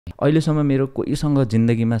अहिलेसम्म मेरो कोहीसँग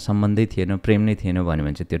जिन्दगीमा सम्बन्धै थिएन प्रेम नै थिएन भन्यो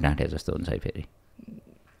भने चाहिँ त्यो डाँटे जस्तो हुन्छ है फेरि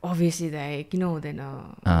obviously दाइ किन हुँदैन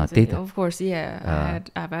त्यही त of course yeah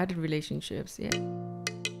I've had relationships yeah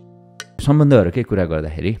सम्बन्धहरुकै कुरा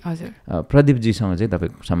गर्दाखेरि हजुर प्रदीप जीसँग चाहिँ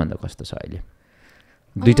तपाईको सम्बन्ध कस्तो छ अहिले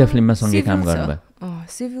दुईटा फिल्ममा सँगै काम गर्नुभयो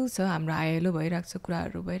सिभिल छ हाम्रो आइएलओ भइरहेको छ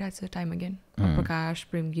कुराहरू भइरहेको छ टाइम अगेन प्रकाश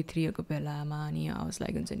प्रेम गीत 3 को बेलामा अनि आवाज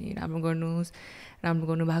लागि हुन्छ नि राम्रो गर्नुहोस् राम्रो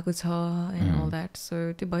गर्नु भएको छ एन्ड अल द्याट सो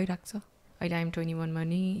त्यो भइरहेको छ अहिले आइएम 21 मा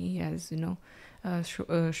नि as you know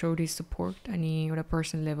showed his support अनि एउटा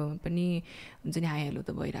पर्सनल लेभलमा पनि हुन्छ नि आइएलओ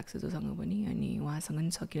त भइरहेको छ जोसँग पनि अनि उहाँसँग नि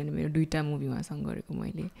छ किनभने मेरो दुईटा मुभी उहाँसँग गरेको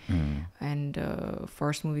मैले एन्ड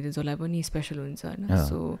फर्स्ट मुभी त जसलाई पनि स्पेसल हुन्छ होइन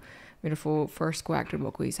सो मेरो फर्स्ट को एक्टर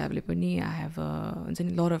भएको हिसाबले पनि आई हेभ हुन्छ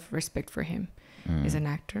नि lot of respect for him as an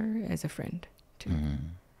actor as a friend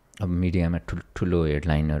अब मिडियामा ठुल्ठुलो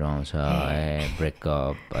हेडलाइनहरू आउँछ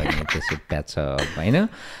ब्रेकअप अनि त्यसो प्याचअप होइन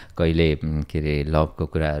कहिले के अरे लभको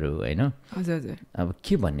कुराहरू होइन हजुर हजुर अब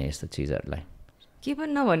के भन्ने यस्तो चिजहरूलाई के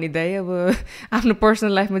पनि नभन्ने दाइ अब आफ्नो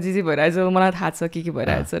पर्सनल लाइफमा जे भइरहेछ मलाई थाहा छ के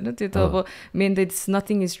भइरहेछ होइन त्यो त अब मेन त इट्स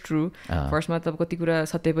नथिङ इज ट्रु फर्स्टमा त अब कति कुरा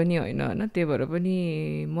सत्य पनि होइन होइन त्यही भएर पनि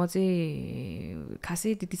म चाहिँ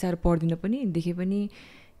खासै त्यति साह्रो पढ्दिनँ पनि देखेँ पनि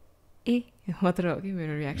मात्र हो कि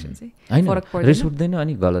मेरो रियाक्सन चाहिँ फरक पर्दैन उठ्दैन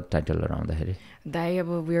अनि गलत टाइटलहरू आउँदाखेरि दाइ अब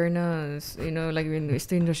we are in you know like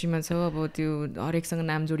यस्तो इन्डस्ट्रीमा छ अब त्यो हरेकसँग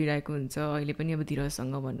नाम जोडिरहेको हुन्छ अहिले पनि अब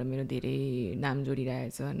धीरजसँग भनेर मेरो धेरै नाम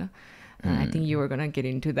जोडिरहेछ होइन I think you were gonna get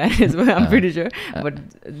into that as well. I'm pretty sure. But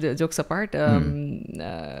jokes apart,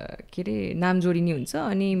 के अरे नाम जोडिने हुन्छ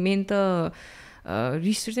अनि मेन त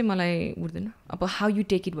रिस चाहिँ मलाई उठ्दैन अब हाउ यु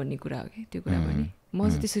टेक इट भन्ने कुरा हो कि त्यो कुरा पनि म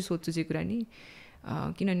चाहिँ त्यसरी सोध्छु चाहिँ कुरा नि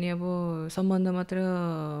किनभने अब सम्बन्ध मात्र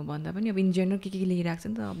भन्दा पनि अब इन जेनरल के लेखिरहेको छ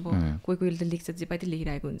नि त अब कोही कोहीले त लेख्छ जे पाइ त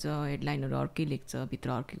लेखिरहेको हुन्छ हेडलाइनहरू अर्कै लेख्छ भित्र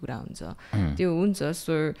अर्कै कुरा हुन्छ त्यो हुन्छ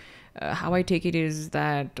so how I take it is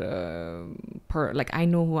that like I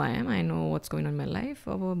know who I am, I know what's going on in my life.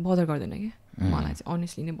 अब bother गर्दैन क्या मलाई चाहिँ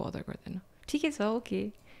honestly नै bother गर्दैन ठिकै छ ओके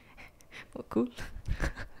cool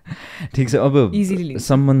ठिक छ अब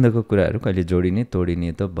सम्बन्धको कुराहरू कहिले जोडिने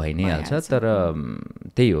तोडिने त भइ नै हाल्छ तर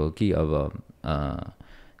त्यही हो कि अब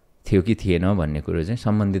थियो कि थिएन भन्ने कुरो चाहिँ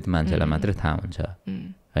सम्बन्धित मान्छेलाई मात्रै थाहा हुन्छ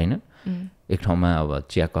होइन एक ठाउँमा अब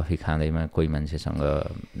चिया कफी खाँदैमा कोही मान्छेसँग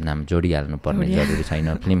नाम जोडिहाल्नु पर्ने जरुरी छैन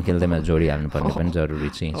फिल्म खेल्दैमा जोडिहाल्नु पर्ने पनि जरुरी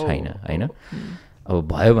चाहिँ छैन होइन अब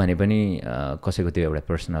भयो भने पनि कसैको त्यो एउटा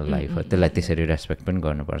पर्सनल लाइफ हो त्यसलाई त्यसरी रेस्पेक्ट पनि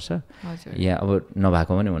गर्नुपर्छ या अब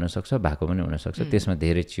नभएको पनि हुनसक्छ भएको पनि हुनसक्छ त्यसमा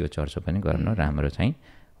धेरै चियो चर्चो पनि गर्न राम्रो चाहिँ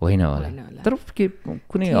होइन होला तर के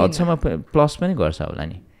कुनै हदसम्म प्लस पनि गर्छ होला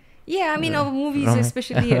नि Yeah, I mean, movies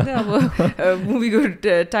especially, movie good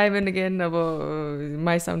time and again,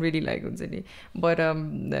 might sound really like it, but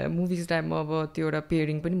movies time about the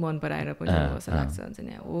pairing pani मन पराएर पनि असल लाग्छ हुन्छ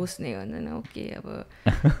नि होस् नै भन्छ नि ओके अब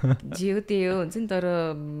जे हो त्यही हो हुन्छ नि तर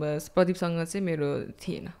प्रदीपसँग चाहिँ मेरो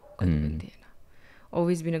थिएन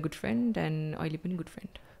always been a good friend and अहिले पनि good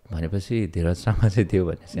friend भनेपछि धीरजसँग चाहिँ थियो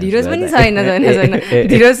भने धीरज पनि छैन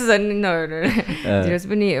धीरज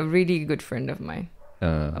पनि really good friend of mine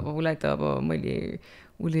अब उसलाई त अब मैले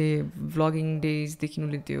उसले भ्लगिङ डेजदेखि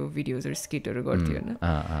उसले त्यो भिडियोजहरू स्किटहरू गर्थ्यो होइन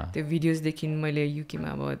त्यो भिडियोजदेखि मैले युकेमा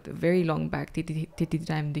अब भेरी लङ ब्याक त्यति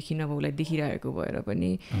टाइमदेखि अब उसलाई देखिरहेको भएर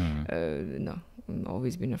पनि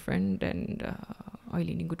always been a friend and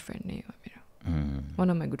अहिले नि गुड फ्रेन्ड नै हो मेरो one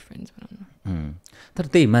of my good friends भनौँ न तर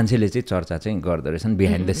त्यही मान्छेले चाहिँ चर्चा चाहिँ गर्दो रहेछन्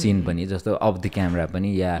बिहाइन्ड द सिन पनि जस्तो अफ द क्यामेरा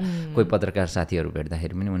पनि या कोही पत्रकार साथीहरू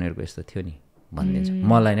भेट्दाखेरि पनि उनीहरूको यस्तो थियो नि भनिदिन्छ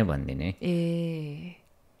मलाई नै भनिदिने ए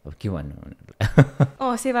अब के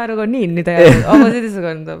भन्नु सेवारो गर्ने हिँड्ने त अब चाहिँ त्यसो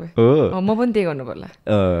गर्नु तपाईँ म पनि त्यही गर्नु पर्ला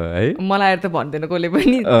है मलाई त भन्दैन कसले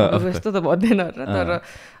पनि यस्तो त भन्दैन तर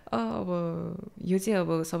अब यो चाहिँ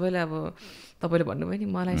अब सबैलाई अब तपाईँले भन्नुभयो नि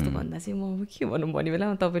मलाई यस्तो भन्दा चाहिँ म के भनौँ भन्ने बेला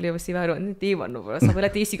तपाईँले अब सेवारो भने त्यही भन्नु पर्छ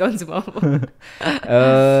सबैलाई त्यही सिकाउँछु म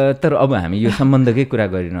अब तर अब हामी यो सम्बन्धकै कुरा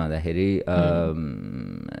गरिरहँदाखेरि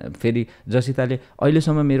फेरि जसिताले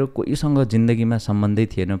अहिलेसम्म मेरो कोहीसँग जिन्दगीमा सम्बन्धै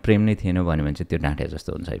थिएन प्रेम नै थिएन भन्यो भने चाहिँ त्यो डाँटे जस्तो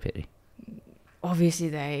हुन्छ है फेरि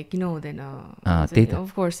obviously दाइ किन हुँदैन त्यही त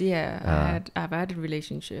of course yeah I've had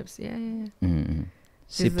relationships yeah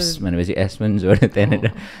sips भनेपछि एस पनि जोड्यो त्यहाँनिर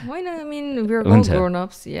होइन I mean we're all grown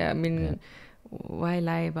ups yeah I mean why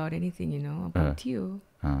lie about anything you know about थियो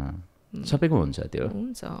सबैको हुन्छ त्यो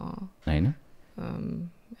हुन्छ हैन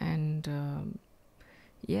and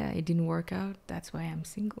yeah it didn't work out that's why I'm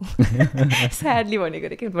single sadly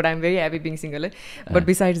भनेको के but I'm very happy being single but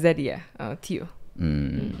besides that yeah थियो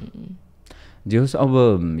जे होस् अब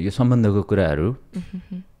यो सम्बन्धको कुराहरू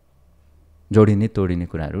जोडिने तोडिने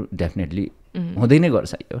कुराहरू डेफिनेटली हुँदै नै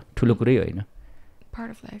गर्छ यो ठुलो कुरै होइन part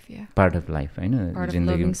of life, yeah. Part of life, हैन? Part of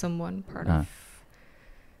loving someone, part of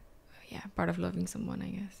part of loving someone, I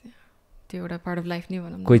guess. Yeah. त्यो एउटा part of life नै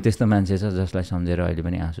भनौँ न. कोही त्यस्तो मान्छे छ जसलाई सम्झेर अहिले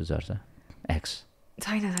पनि आँसु झर्छ? एक्स.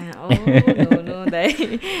 छैन. नो दाइ.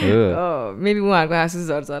 मेबी उहाँहरूको आँसु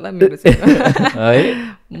झर्छ होला मेरो चाहिँ. है?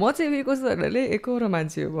 म चाहिँ फेरि कस्तो भन्नाले एकहोरो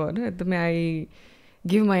मान्छे हो होइन एकदमै आई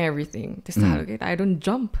गिभ माई एभ्रिथिङ त्यस्तो खालको I don't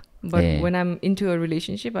jump but when I'm into a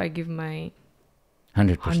relationship I give my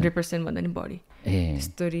 100% भन्दा नि बढी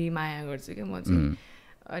त्यस्तोरी माया गर्छु क्या म चाहिँ.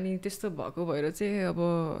 अनि त्यस्तो भएको भएर चाहिँ अब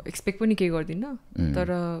एक्सपेक्ट पनि केही गर्दिनँ तर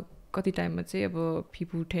कति टाइममा चाहिँ अब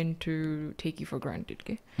people टेन्ड to take you for granted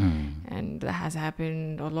के and that has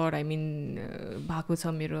happened a lot I mean भएको छ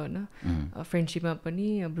मेरो होइन फ्रेन्डसिपमा पनि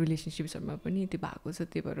अब रिलेसनसिप्सहरूमा पनि त्यो भएको छ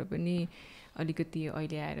त्यही भएर पनि अलिकति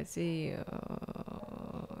अहिले आएर चाहिँ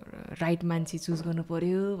राइट मान्छे चुज गर्नु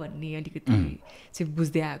पर्यो भन्ने अलिकति चाहिँ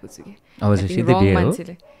बुझ्दै आएको छु कि रङ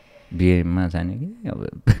मान्छेले बिहेमा जाने कि अब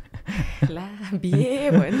ला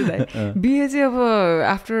बिहे भयो नि त बिहे चाहिँ अब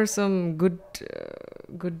after some good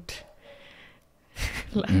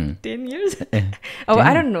 10 years oh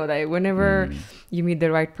I don't know that whenever you meet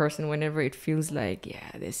the right person whenever it feels like yeah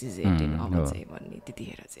this is it अब चाहिँ भन्ने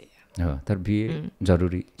त्यतिखेर चाहिँ हो तर बिहे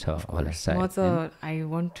जरुरी छ होला सायद म त I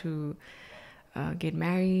want to get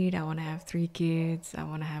married I want to have 3 kids I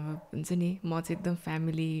want to have हुन्छ नि म चाहिँ एकदम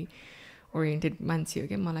family oriented मान्छे हो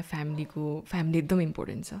क्या मलाई फ्यामिली एकदम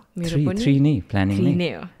इम्पोर्टेन्ट छ मेरो पनि 3 नै प्लानिङ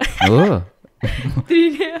नै हो 3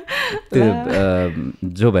 नै त्यो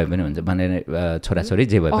जो भए पनि हुन्छ भनेर छोराछोरी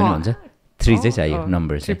जे भए पनि हुन्छ 3 चाहिँ चाहियो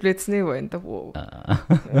नम्बर चाहिँ ट्रिप्लेट्स नै भयो नि त हो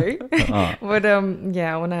है but yeah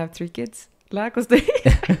I want to have 3 kids ला कस्तै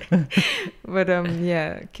but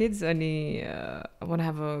yeah kids अनि I want to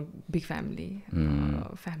have a big family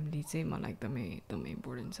family चाहिँ मलाई एकदमै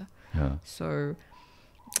इम्पोर्टेन्ट छ so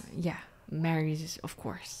yeah marriage of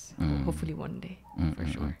course hopefully one day for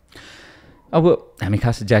sure अब हामी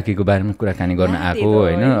खास ज्याकीको बारेमा कुराकानी गर्न आएको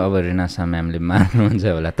होइन अब रिनासा म्यामले मार्नुहुन्छ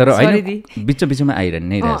होला तर होइन बिचमा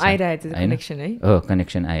आइरहने नै रहेछ होइन हो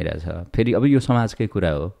कनेक्सन आइरहेछ फेरि अब यो समाजकै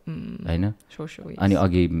कुरा हो होइन अनि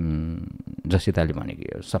अघि जसिताले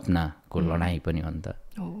भनेको सपनाको लडाइँ पनि हो नि त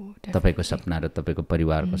तपाईँको सपना र तपाईँको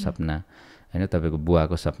परिवारको सपना होइन तपाईँको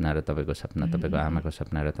बुवाको सपना र तपाईँको सपना तपाईँको आमाको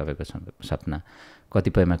सपना र तपाईँको सपना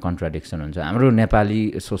कतिपयमा कन्ट्राडिक्सन हुन्छ हाम्रो नेपाली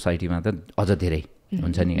सोसाइटीमा त अझ धेरै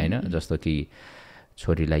हुन्छ नि होइन जस्तो कि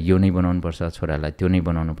छोरीलाई यो नै बनाउनुपर्छ छोरालाई त्यो नै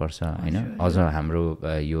बनाउनुपर्छ होइन अझ हाम्रो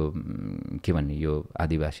यो के भन्ने यो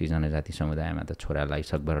आदिवासी जनजाति समुदायमा त छोरालाई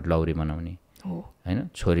सकभर लौरे बनाउने होइन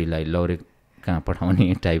छोरीलाई लौरे कहाँ पठाउने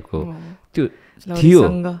टाइपको त्यो थियो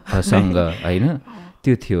सँग होइन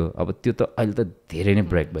त्यो थियो अब त्यो त अहिले त धेरै नै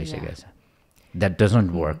ब्रेक भइसकेको छ द्याट डजन्ट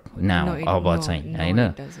वर्क नाउ अब चाहिँ होइन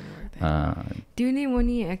त्यो नै म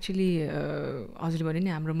नि एक्चुली हजुरले भने नि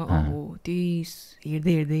हाम्रोमा हो त्यही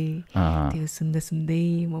हेर्दै त्यो सुन्दै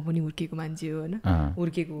म पनि हुर्केको मान्छे हो होइन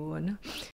हुर्केको हो होइन